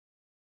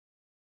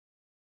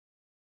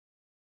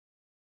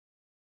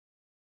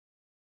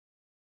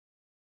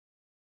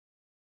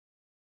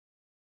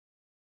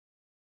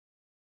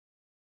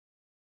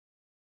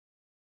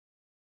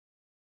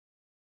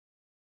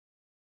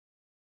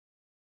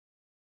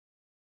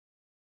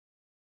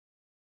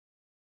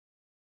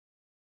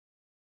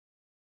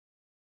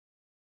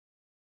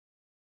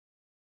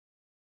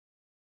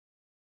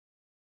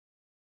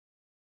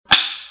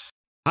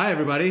Hi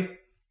everybody,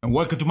 and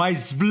welcome to my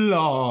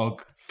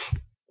vlog.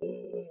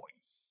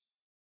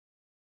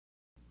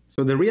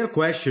 So the real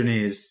question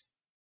is,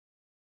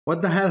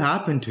 what the hell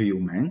happened to you,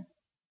 man?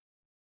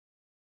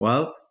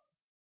 Well,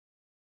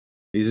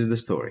 this is the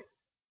story.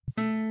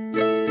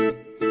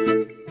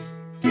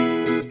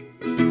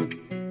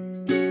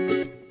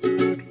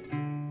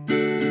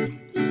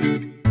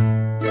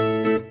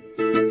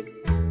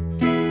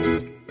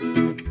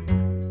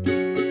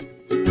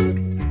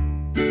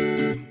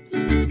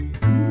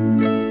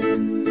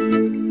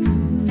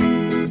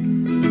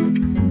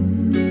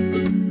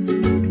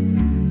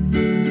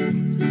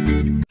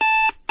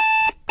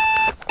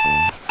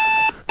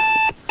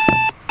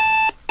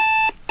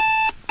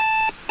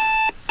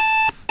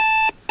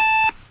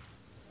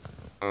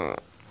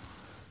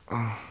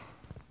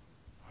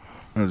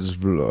 This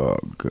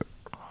vlog.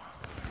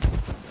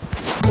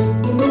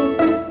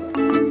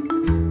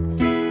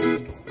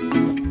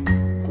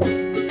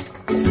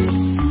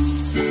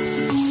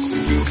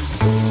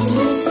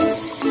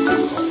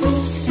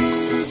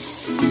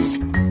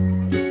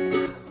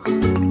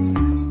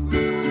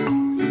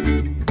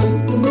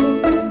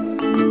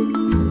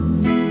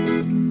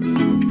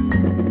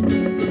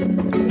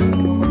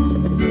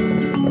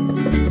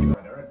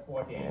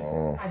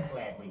 I'm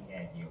glad we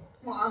had you.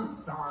 Well, I'm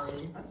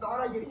sorry. I thought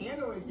I could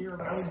handle it here,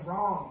 but I was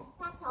wrong.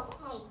 That's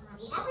okay,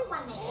 honey.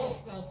 Everyone makes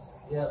mistakes.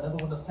 Yeah, remember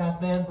when the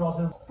fat man brought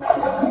him?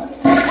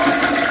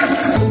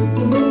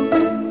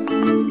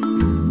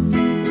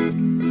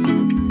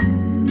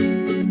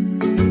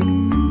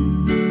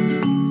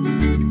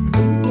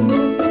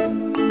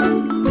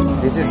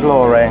 This is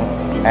Lauren,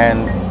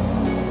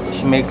 and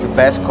she makes the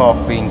best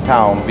coffee in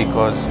town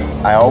because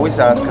I always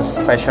ask her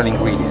special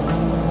ingredients.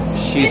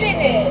 Spit in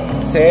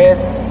it! Say it?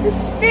 To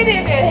spit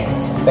in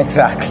it!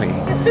 Exactly.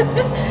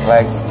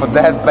 Like, for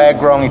that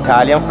background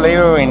Italian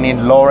flavor, we need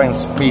Lauren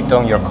spit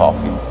on your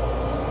coffee.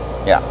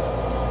 Yeah.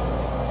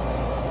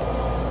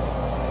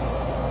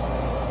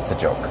 It's a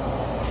joke.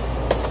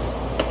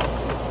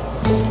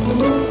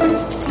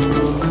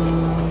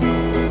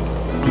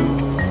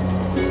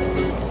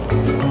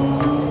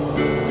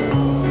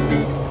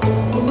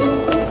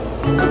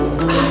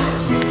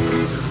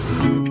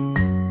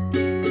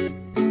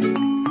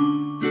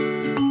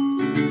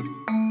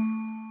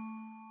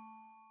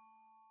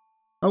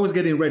 I was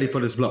getting ready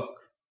for this vlog,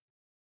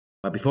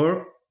 but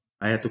before,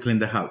 I had to clean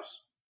the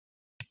house.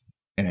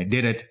 And I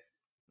did it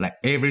like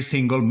every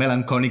single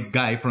melancholic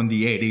guy from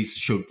the 80s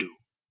should do.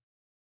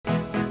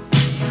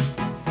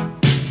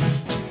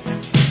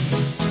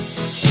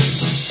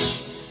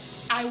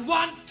 I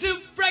want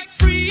to break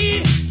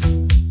free.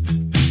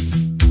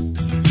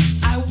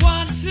 I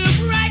want to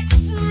break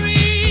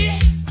free.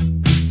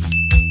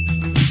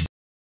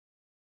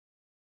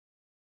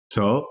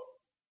 So,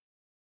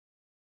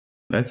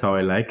 that's how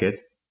I like it.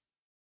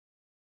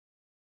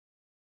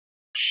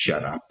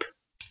 Shut up.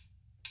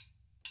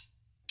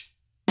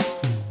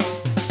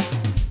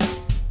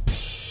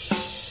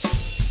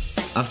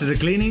 After the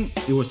cleaning,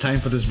 it was time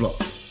for this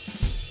vlog.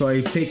 So I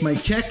take my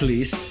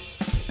checklist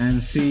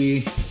and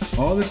see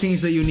all the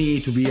things that you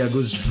need to be a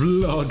good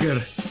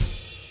vlogger.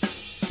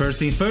 First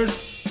thing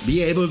first,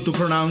 be able to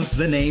pronounce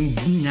the name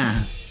Nah.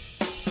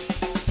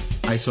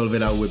 I solve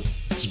it out with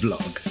this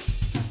vlog.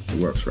 It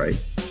works, right?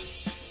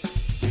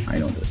 I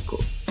know that's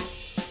cool.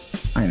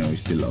 I know you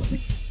still love me.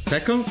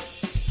 Second,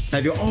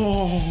 have your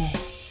own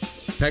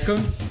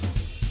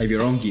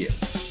gear.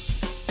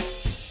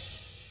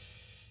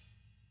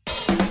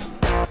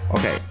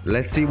 Okay,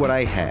 let's see what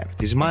I have.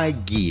 This is my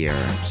gear.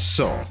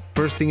 So,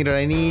 first thing that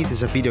I need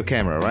is a video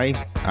camera, right?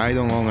 I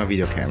don't own a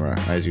video camera,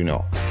 as you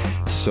know.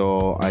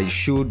 So, I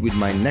shoot with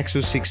my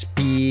Nexus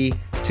 6P,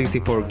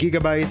 64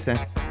 gigabytes.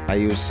 I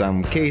use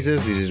some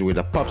cases. This is with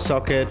a pop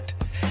socket.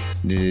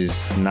 This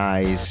is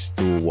nice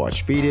to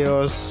watch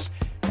videos.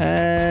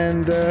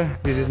 And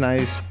this is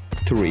nice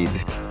to read.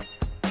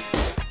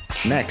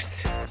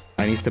 Next,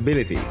 I need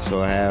stability.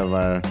 So, I have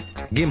a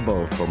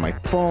gimbal for my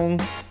phone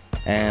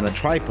and a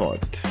tripod.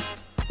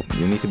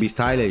 You need to be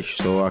stylish,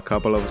 so a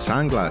couple of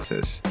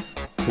sunglasses.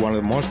 One of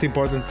the most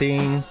important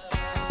things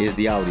is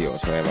the audio.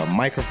 So I have a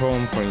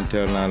microphone for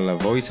internal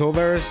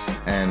voiceovers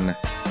and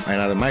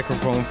another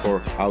microphone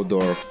for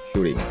outdoor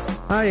shooting.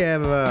 I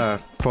have a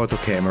photo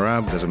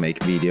camera, doesn't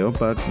make video,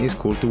 but it's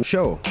cool to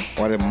show.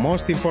 One of the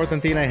most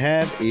important thing I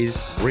have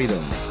is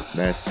rhythm.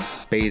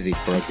 That's basic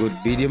for a good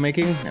video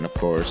making, and of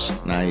course,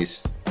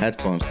 nice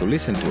headphones to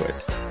listen to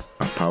it.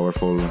 A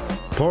powerful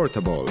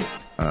portable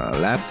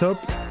laptop,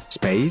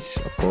 space,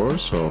 of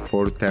course, so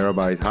 4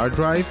 terabyte hard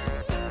drive,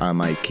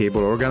 my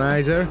cable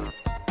organizer,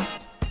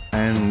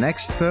 and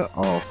next,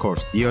 of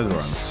course,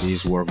 deodorant.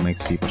 This work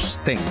makes people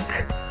stink.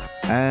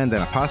 And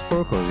then a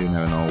passport, because you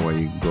never know where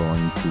you're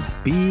going to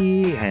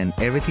be, and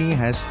everything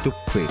has to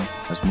fit.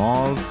 A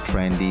small,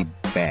 trendy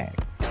bag.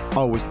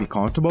 Always be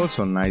comfortable,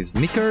 so nice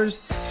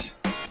knickers,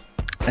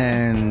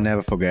 and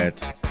never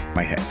forget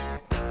my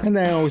hat. And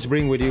then always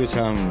bring with you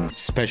some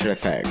special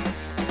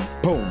effects.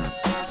 Boom!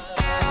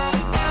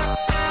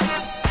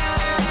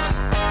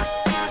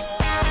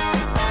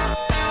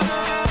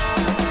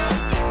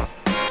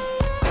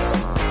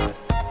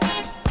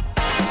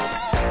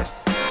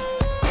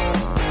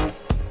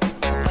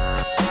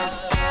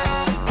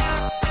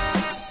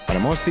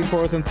 most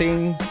important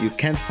thing, you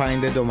can't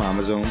find it on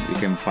Amazon, you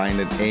can find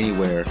it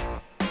anywhere,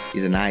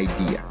 is an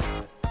idea.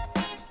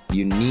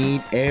 You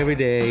need every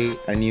day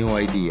a new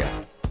idea.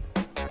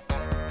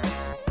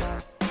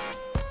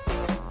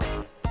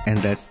 And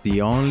that's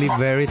the only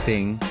very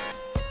thing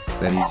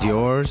that is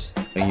yours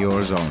and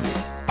yours only.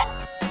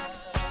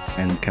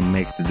 And can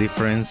make the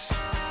difference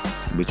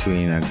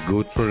between a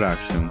good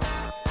production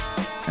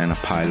and a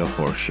pile of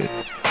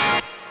horseshit.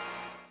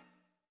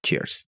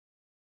 Cheers.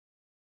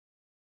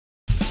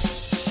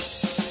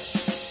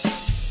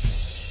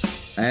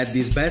 I had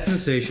this bad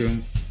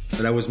sensation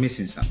that I was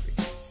missing something.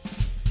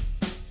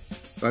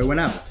 So I went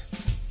out.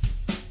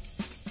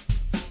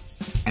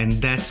 And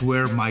that's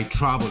where my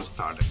trouble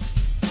started.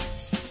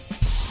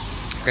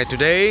 Okay,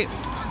 today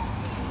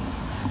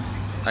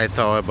I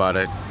thought about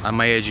it. At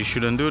my age, you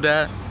shouldn't do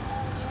that,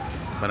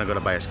 but I'm gonna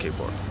buy a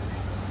skateboard.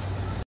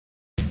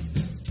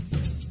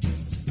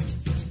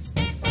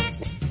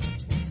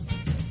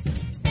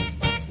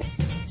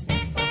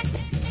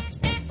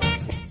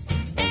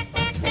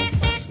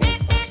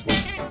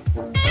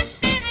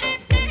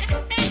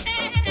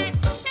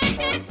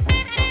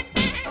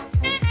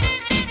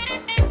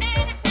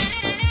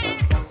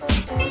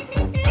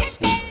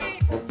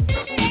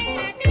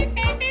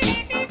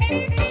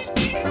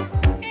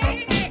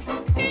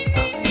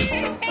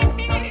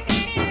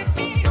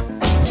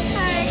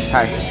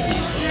 Hi. Ready?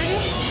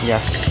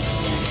 Yeah.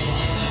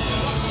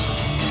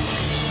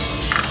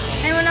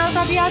 Anyone else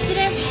help you out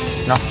today?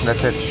 No,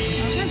 that's it.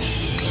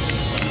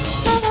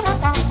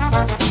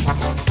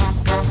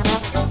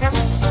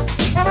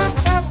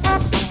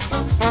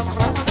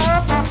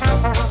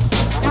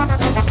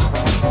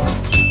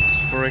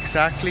 For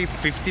exactly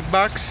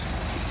 $50,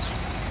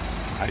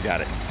 I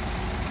got it.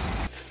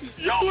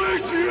 Yo,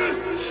 Adrian!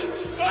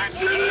 I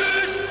did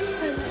it!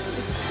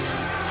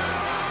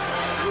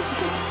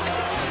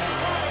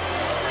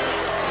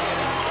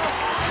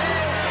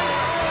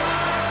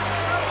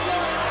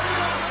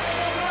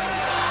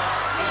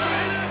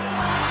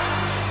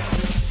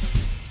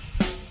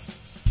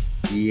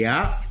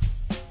 Yeah,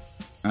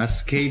 a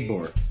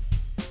skateboard.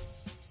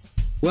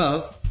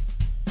 Well,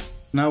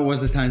 now was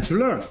the time to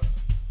learn.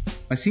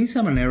 But since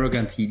I'm an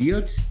arrogant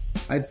idiot,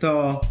 I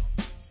thought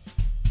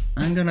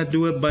I'm gonna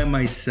do it by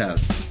myself.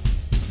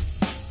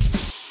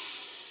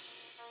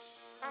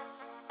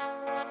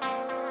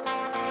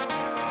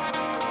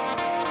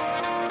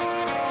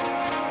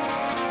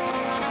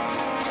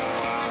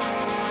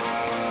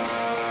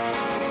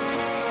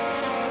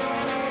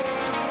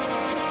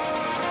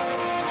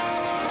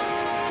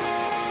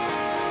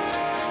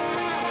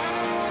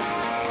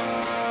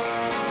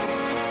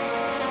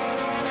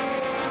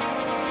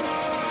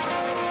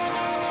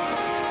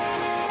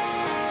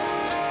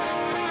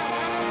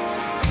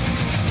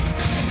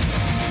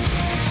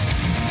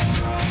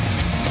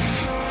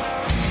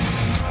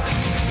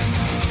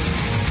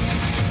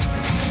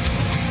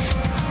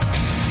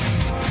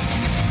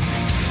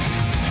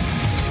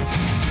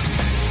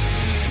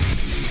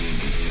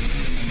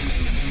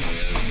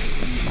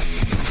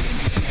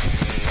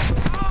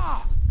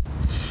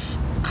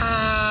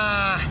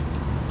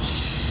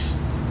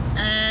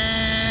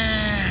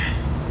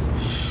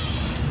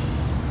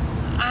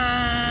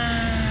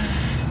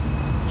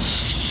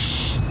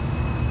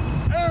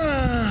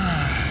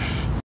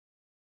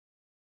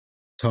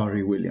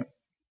 Sorry, William.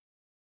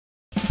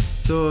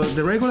 So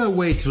the regular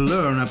way to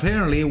learn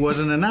apparently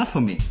wasn't enough for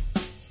me.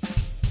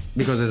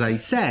 Because as I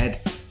said,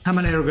 I'm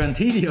an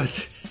arrogant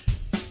idiot.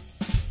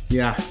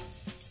 Yeah.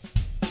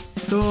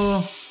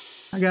 So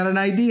I got an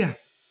idea.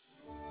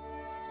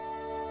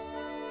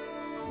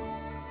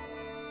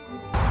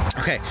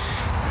 Okay,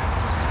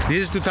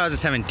 this is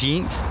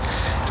 2017.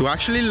 To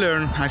actually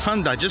learn,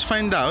 just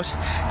found out,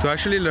 to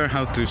actually learn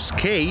how to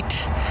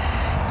skate,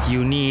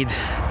 you need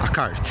a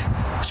cart.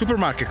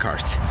 Supermarket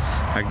cart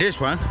like this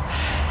one,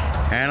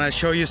 and I'll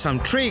show you some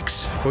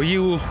tricks for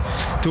you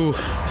to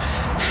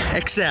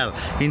excel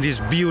in this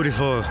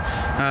beautiful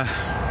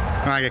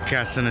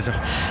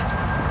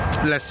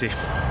let's see.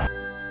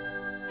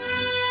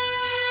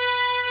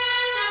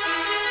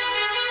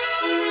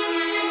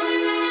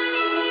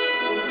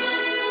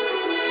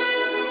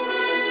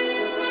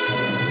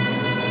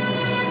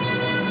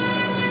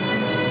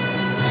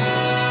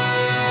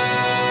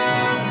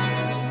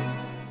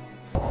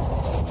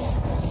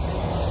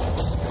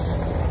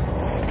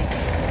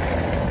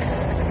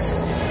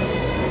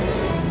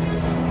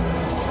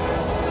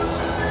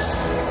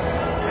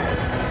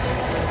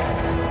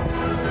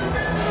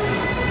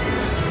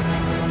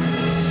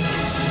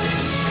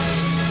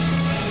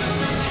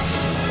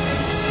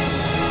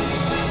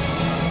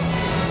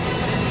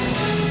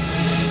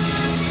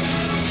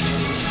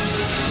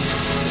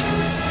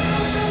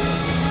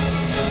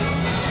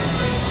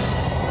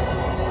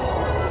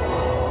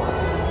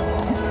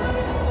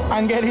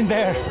 I'm getting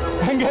there.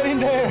 I'm getting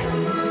there.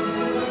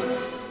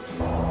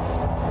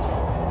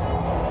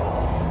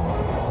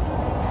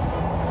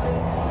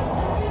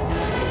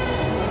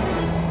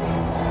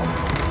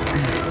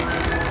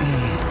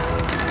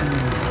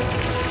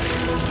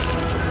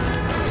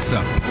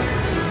 So,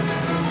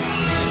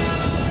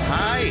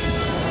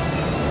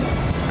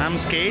 I'm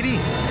skating.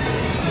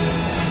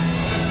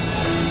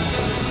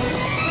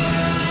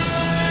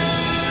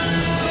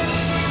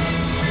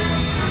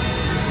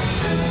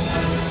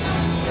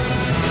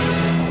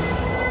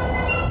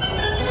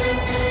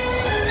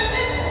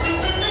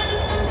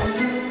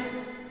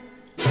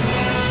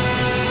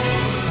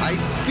 I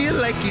feel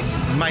like it's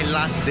my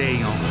last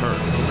day on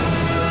Earth.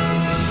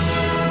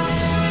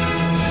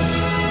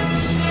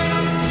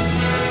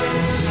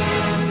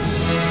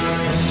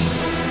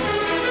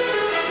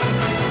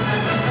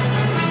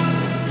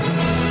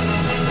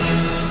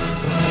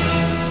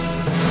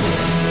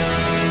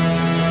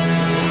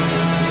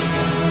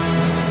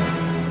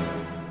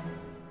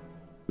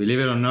 Believe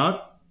it or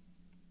not,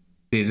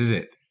 this is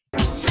it.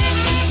 I'm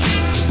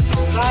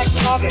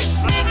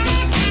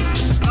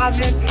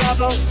in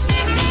trouble.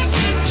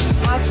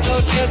 I'm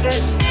so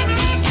driven.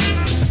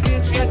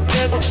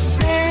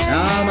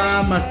 No,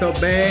 mamma, sto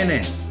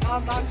bene.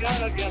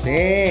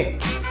 Sì.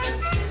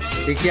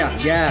 Picchia,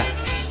 yeah.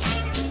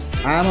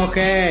 I'm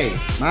okay.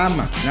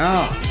 Mamma,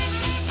 no.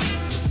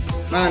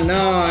 Ma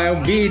no, è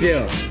un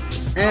video.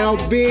 È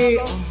un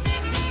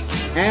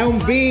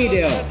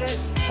video.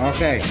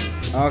 Ok,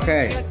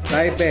 ok,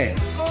 stai bene.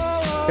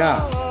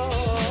 Ciao.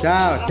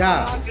 Ciao,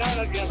 ciao.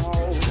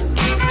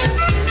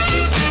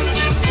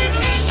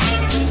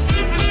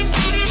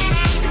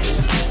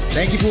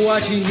 Thank you for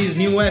watching this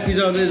new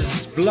episode of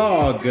this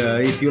vlog.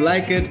 If you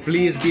like it,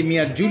 please give me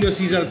a Julius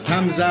Caesar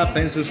thumbs up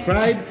and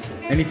subscribe.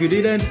 And if you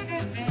didn't,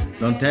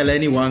 don't tell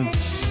anyone.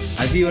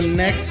 I'll see you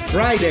next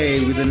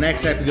Friday with the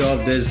next episode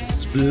of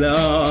this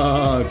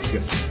vlog.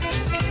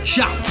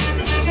 Ciao!